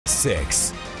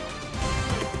6.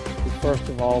 First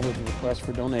of all, with the request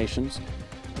for donations,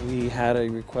 we had a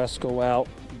request go out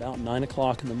about 9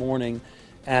 o'clock in the morning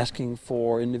asking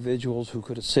for individuals who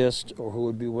could assist or who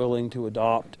would be willing to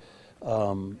adopt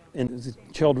the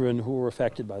children who were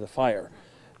affected by the fire.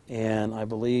 And I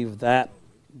believe that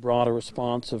brought a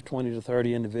response of 20 to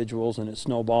 30 individuals, and it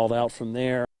snowballed out from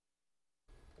there.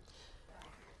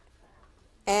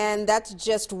 And that's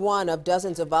just one of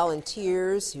dozens of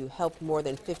volunteers who helped more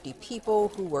than 50 people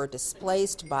who were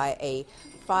displaced by a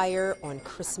fire on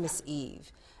Christmas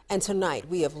Eve. And tonight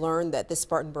we have learned that this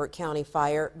Spartanburg County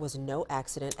fire was no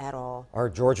accident at all. Our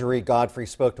Georgia Reed Godfrey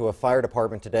spoke to a fire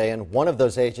department today and one of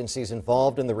those agencies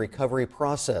involved in the recovery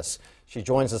process. She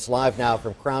joins us live now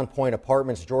from Crown Point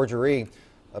Apartments. Georgia Reed,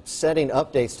 upsetting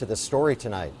updates to this story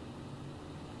tonight.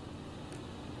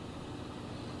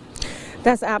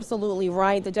 That's absolutely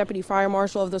right. The deputy fire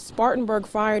marshal of the Spartanburg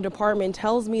Fire Department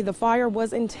tells me the fire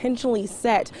was intentionally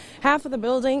set. Half of the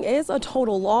building is a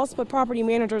total loss, but property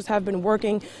managers have been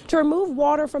working to remove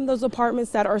water from those apartments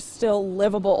that are still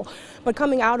livable. But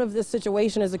coming out of this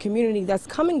situation is a community that's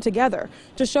coming together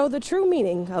to show the true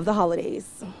meaning of the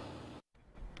holidays.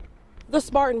 The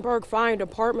Spartanburg Fire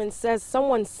Department says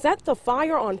someone set the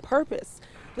fire on purpose,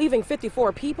 leaving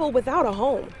 54 people without a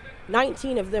home,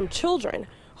 19 of them children,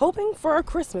 hoping for a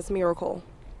Christmas miracle.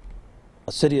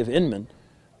 The city of Inman,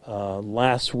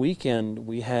 last weekend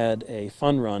we had a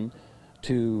fun run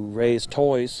to raise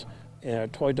toys,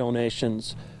 toy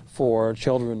donations for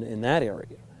children in that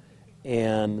area.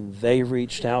 And they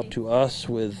reached out to us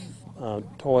with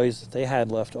toys that they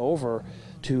had left over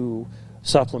to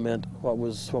supplement what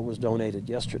was donated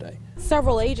yesterday.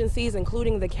 Several agencies,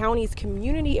 including the county's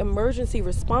Community Emergency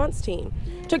Response Team,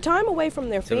 took time away from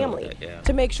their family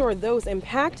to make sure those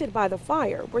impacted by the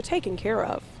fire were taken care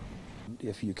of.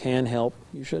 If you can help,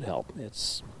 you should help.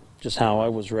 It's just how I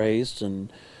was raised,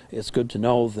 and it's good to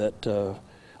know that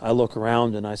I look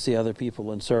around and I see other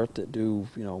people in CERT that do,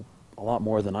 a lot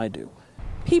more than I do.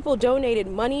 People donated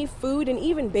money, food, and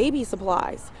even baby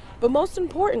supplies. But most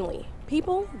importantly,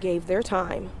 people gave their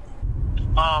time.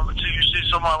 Until you see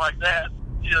someone like that,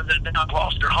 that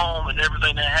lost their home and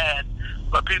everything they had,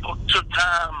 but people took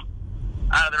time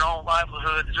out of their own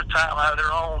livelihood, took time out of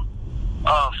their own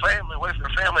family, away from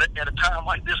their family at a time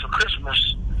like this of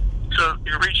Christmas, to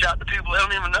reach out to people they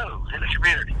don't even know in the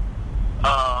community.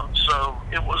 So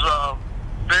it was a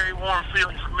very warm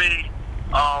feeling for me,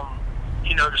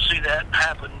 to see that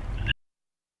happen.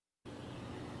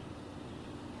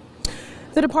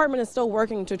 The department is still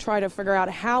working to try to figure out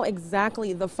how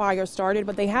exactly the fire started,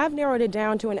 but they have narrowed it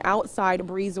down to an outside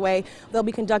breezeway. They'll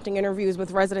be conducting interviews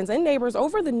with residents and neighbors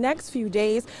over the next few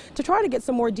days to try to get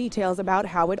some more details about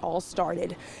how it all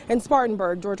started. In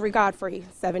Spartanburg, Georgia Reed Godfrey,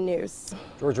 7 News.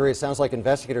 Georgia Reed, it sounds like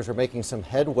investigators are making some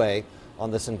headway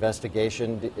on this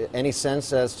investigation. Any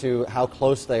sense as to how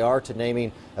close they are to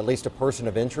naming at least a person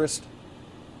of interest?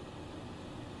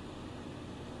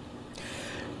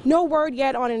 No word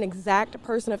yet on an exact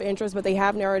person of interest, but they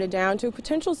have narrowed it down to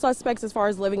potential suspects as far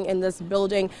as living in this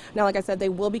building. Now, like I said, they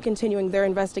will be continuing their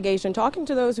investigation, talking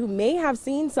to those who may have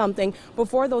seen something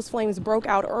before those flames broke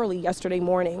out early yesterday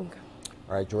morning.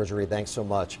 All right, Georgia Reed, thanks so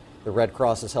much. The Red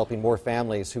Cross is helping more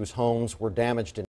families whose homes were damaged in